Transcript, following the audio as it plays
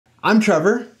I'm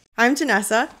Trevor. I'm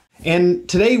Janessa. And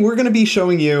today we're going to be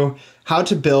showing you how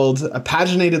to build a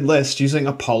paginated list using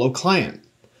Apollo Client.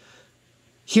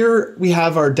 Here we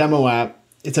have our demo app.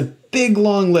 It's a big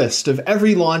long list of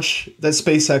every launch that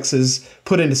SpaceX has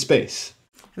put into space.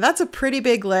 That's a pretty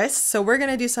big list. So we're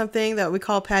going to do something that we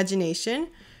call pagination,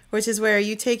 which is where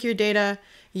you take your data,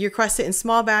 you request it in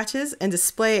small batches and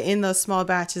display it in those small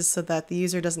batches so that the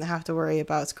user doesn't have to worry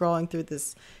about scrolling through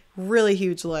this really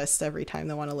huge list every time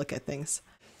they want to look at things.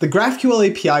 The GraphQL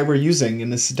API we're using in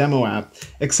this demo app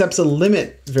accepts a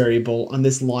limit variable on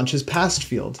this launches passed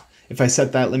field. If I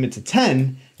set that limit to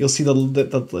 10, you'll see the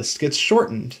list gets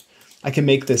shortened. I can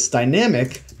make this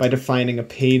dynamic by defining a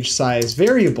page size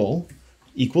variable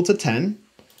equal to 10,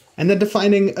 and then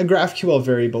defining a GraphQL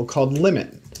variable called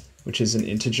limit, which is an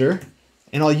integer,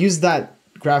 and I'll use that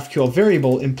GraphQL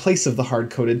variable in place of the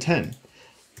hard-coded 10.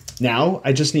 Now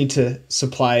I just need to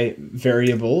supply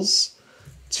variables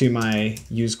to my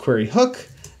useQuery hook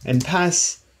and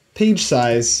pass page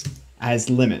size as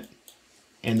limit.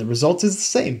 And the result is the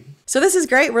same. So this is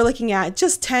great. We're looking at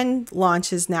just 10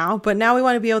 launches now, but now we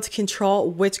want to be able to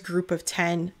control which group of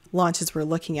 10 launches we're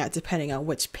looking at depending on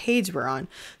which page we're on.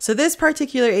 So this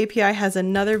particular API has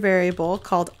another variable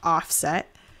called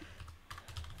offset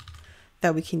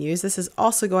that we can use. This is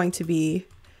also going to be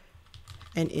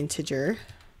an integer.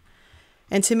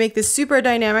 And to make this super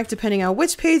dynamic, depending on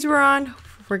which page we're on,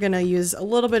 we're going to use a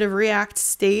little bit of React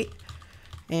state.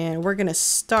 And we're going to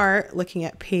start looking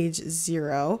at page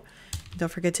 0.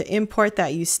 Don't forget to import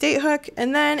that useState hook.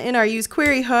 And then in our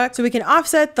useQuery hook, so we can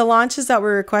offset the launches that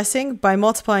we're requesting by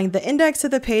multiplying the index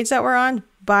of the page that we're on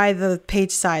by the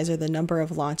page size or the number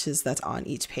of launches that's on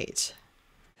each page.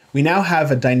 We now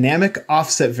have a dynamic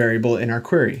offset variable in our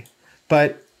query,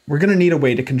 but we're going to need a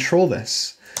way to control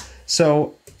this.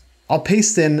 So I'll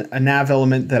paste in a nav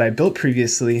element that I built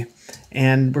previously,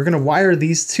 and we're going to wire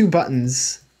these two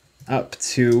buttons up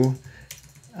to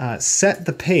set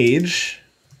the page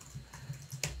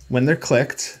when they're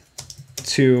clicked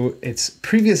to its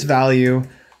previous value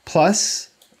plus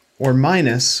or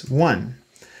minus 1,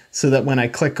 so that when I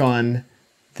click on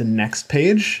the next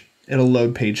page, it'll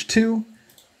load page 2,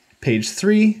 page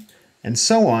 3, and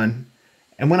so on.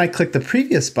 And when I click the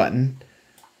previous button,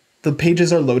 the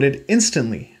pages are loaded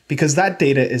instantly because that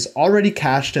data is already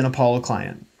cached in Apollo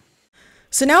Client.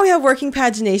 So now we have working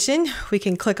pagination. We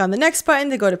can click on the next button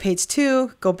to go to page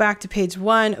 2, go back to page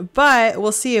 1, but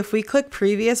we'll see if we click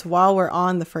previous while we're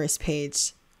on the first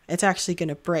page, it's actually going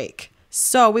to break.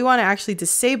 So we want to actually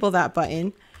disable that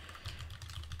button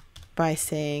by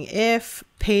saying if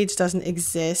page doesn't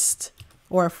exist,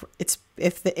 or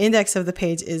if the index of the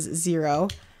page is 0,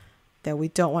 then we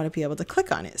don't want to be able to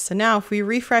click on it. So now if we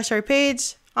refresh our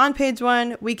page on page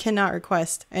 1, we cannot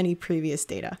request any previous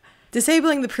data.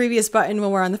 Disabling the previous button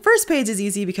when we're on the first page is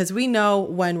easy because we know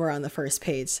when we're on the first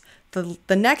page.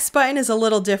 The next button is a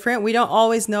little different. We don't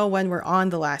always know when we're on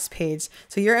the last page.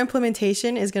 So your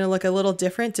implementation is going to look a little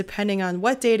different depending on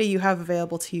what data you have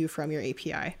available to you from your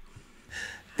API.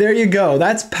 There you go.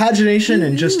 That's pagination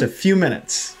in just a few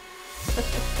minutes.